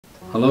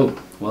Hello,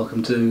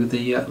 welcome to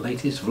the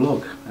latest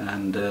vlog,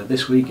 and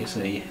this week is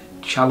a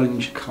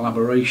challenge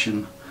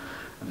collaboration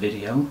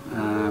video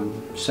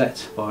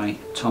set by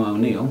Tom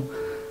O'Neill,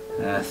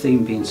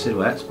 theme being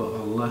silhouettes, but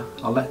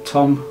I'll let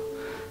Tom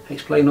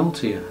explain all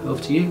to you.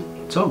 Over to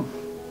you, Tom.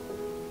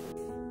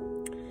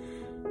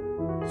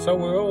 So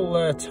we're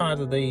all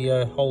tired of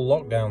the whole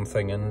lockdown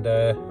thing, and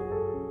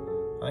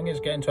I think it's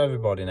getting to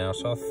everybody now,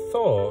 so I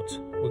thought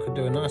we could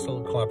do a nice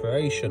little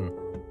collaboration.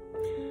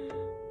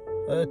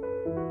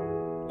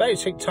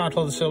 Basic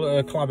title of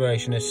the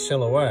collaboration is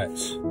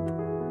Silhouettes.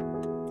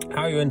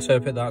 How you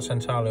interpret that's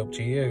entirely up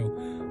to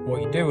you.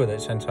 What you do with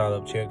it's entirely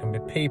up to you. It can be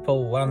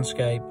people,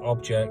 landscape,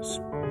 objects,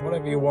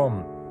 whatever you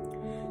want.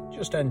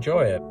 Just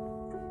enjoy it.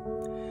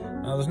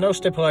 Now, there's no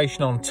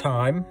stipulation on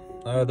time.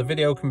 The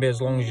video can be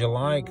as long as you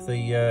like.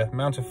 The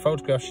amount of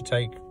photographs you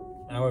take,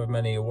 however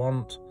many you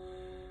want,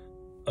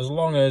 as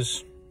long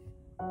as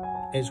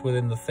it's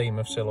within the theme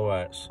of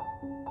silhouettes.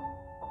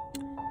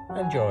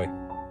 Enjoy.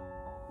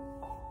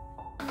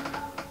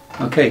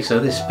 Okay, so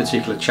this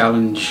particular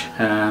challenge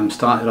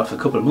started off a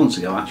couple of months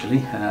ago actually.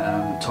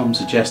 Tom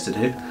suggested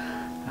it.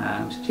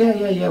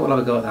 Said, yeah, we'll have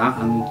a go at that.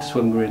 And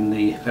when we were in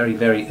the very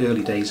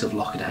early days of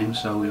lockdown,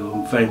 so we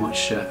were very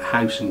much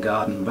house and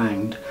garden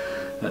bound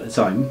at the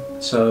time.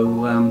 So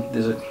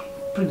there's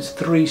pretty much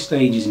 3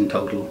 stages in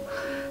total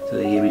to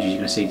the images you're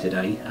going to see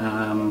today.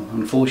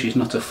 Unfortunately, it's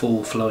not a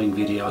full flowing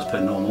video as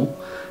per normal.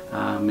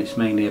 It's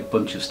mainly a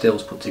bunch of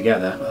stills put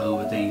together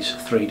over these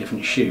 3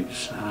 different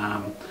shoots.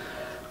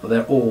 But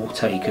they're all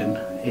taken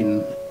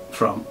in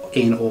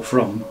or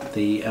from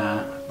the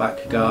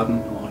back garden,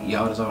 or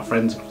yard as our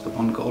friends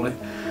want to call it.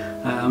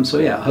 So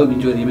yeah, I hope you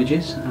enjoy the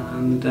images,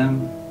 and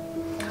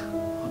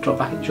I'll drop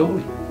back in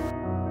shortly.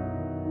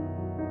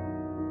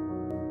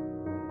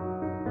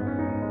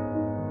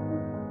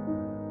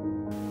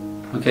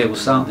 Okay, we'll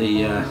start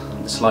the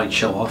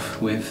slideshow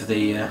off with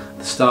the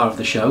star of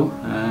the show,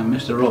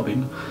 Mr.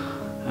 Robin.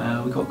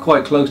 We got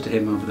quite close to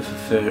him over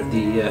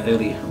the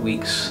early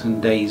weeks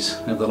and days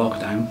of the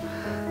lockdown,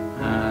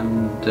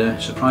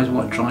 and surprised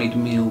what dried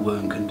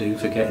mealworm can do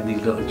for getting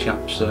these little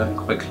chaps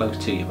quite close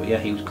to you. But yeah,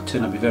 he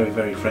turned out to be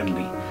very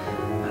friendly.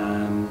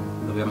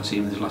 We haven't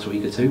seen him this last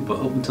week or 2, but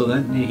up until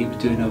then, yeah, he was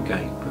doing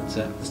okay. But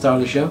the star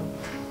of the show,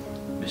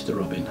 Mr.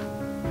 Robin.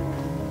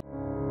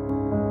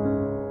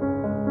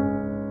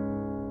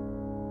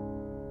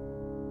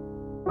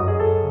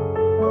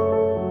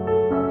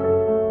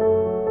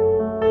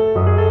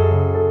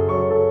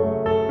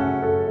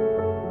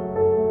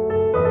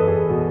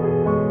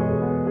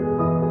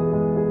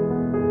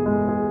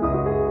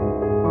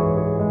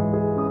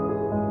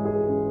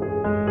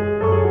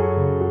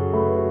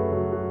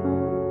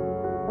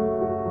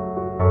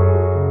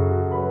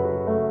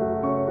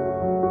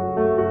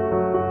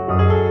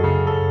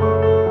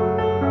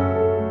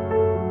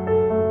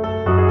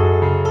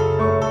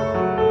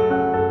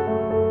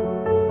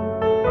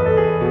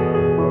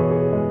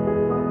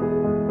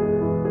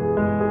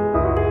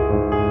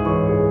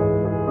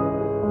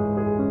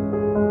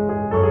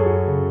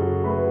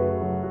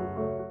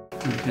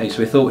 Okay, so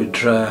we thought we'd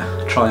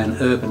try an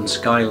urban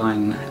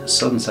skyline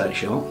sunset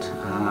shot,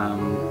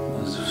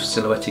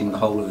 silhouetting the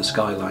whole of the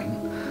skyline.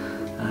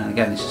 And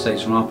again, this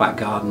is from our back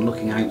garden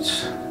looking out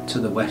to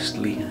the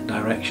westerly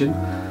direction.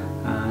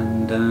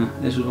 And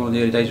this was one of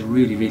the early days of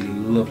really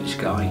lovely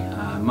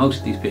sky. Most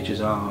of these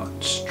pictures are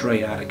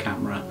straight out of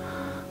camera.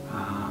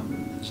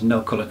 There's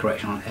no colour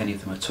correction on any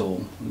of them at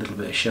all. A little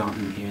bit of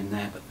sharpening here and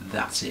there, but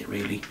that's it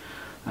really.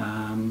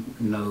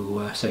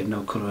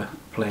 No colour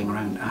playing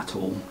around at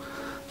all.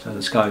 So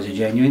the skies are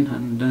genuine,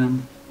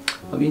 and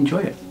hope you enjoy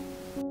it.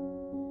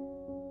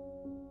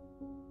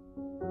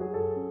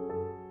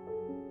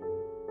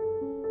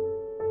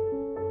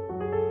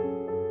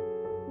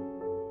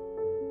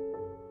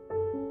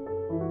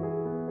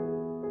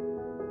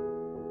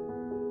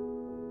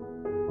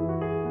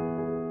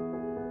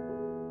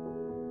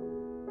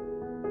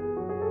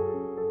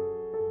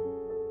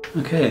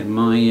 Okay,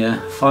 my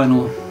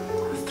final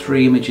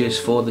 3 images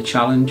for the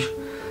challenge.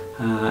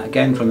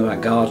 Again from the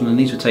back garden, and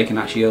these were taken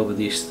actually over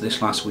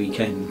this last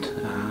weekend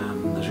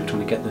as we were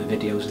trying to get the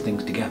videos and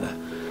things together.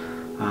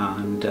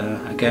 And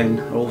again,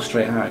 all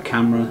straight out of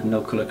camera,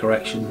 no colour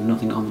correction,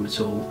 nothing on them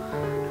at all.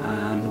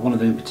 And one of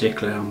them in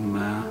particular I'm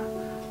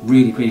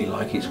really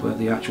like, is where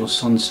the actual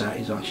sunset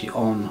is actually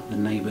on the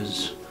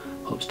neighbour's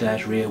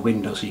upstairs rear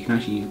window, so you can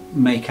actually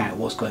make out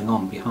what's going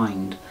on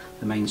behind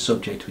the main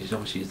subject, which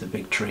obviously is the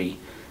big tree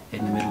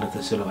in the middle of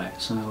the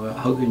silhouette. So I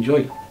hope you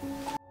enjoy.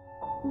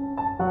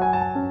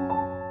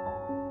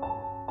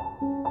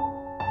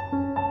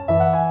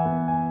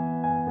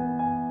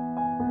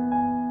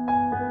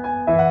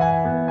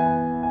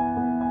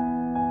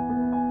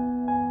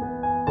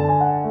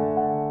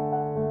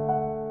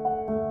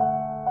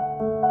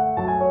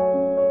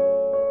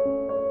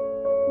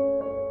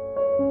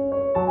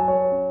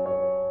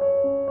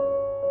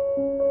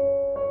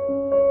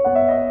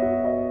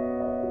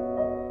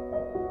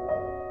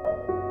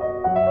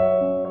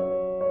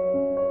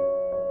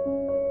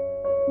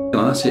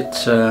 Well, that's it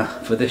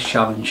for this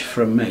challenge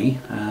from me,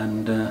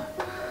 and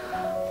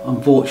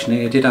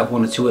unfortunately I did have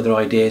one or two other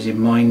ideas in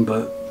mind,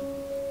 but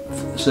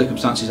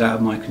circumstances out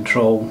of my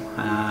control,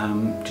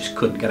 just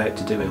couldn't get out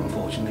to do it,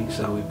 unfortunately.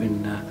 So we've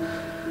been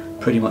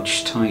pretty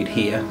much tied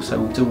here, so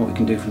we've done what we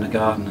can do from the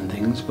garden and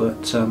things,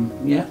 but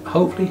yeah,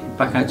 hopefully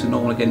back out to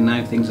normal again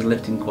now. Things are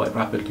lifting quite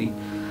rapidly,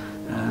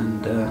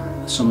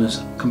 and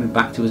summer's coming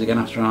back to us again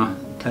after our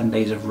 10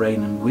 days of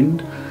rain and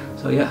wind.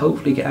 So yeah,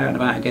 hopefully get out and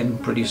about again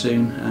pretty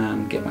soon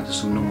and get back to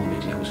some normal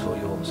videos for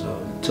you all. So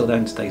until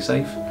then, stay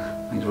safe.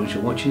 Thanks very much for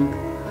watching.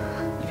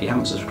 If you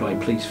haven't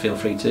subscribed, please feel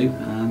free to,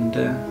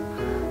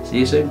 and see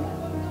you soon.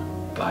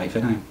 Bye for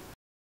now.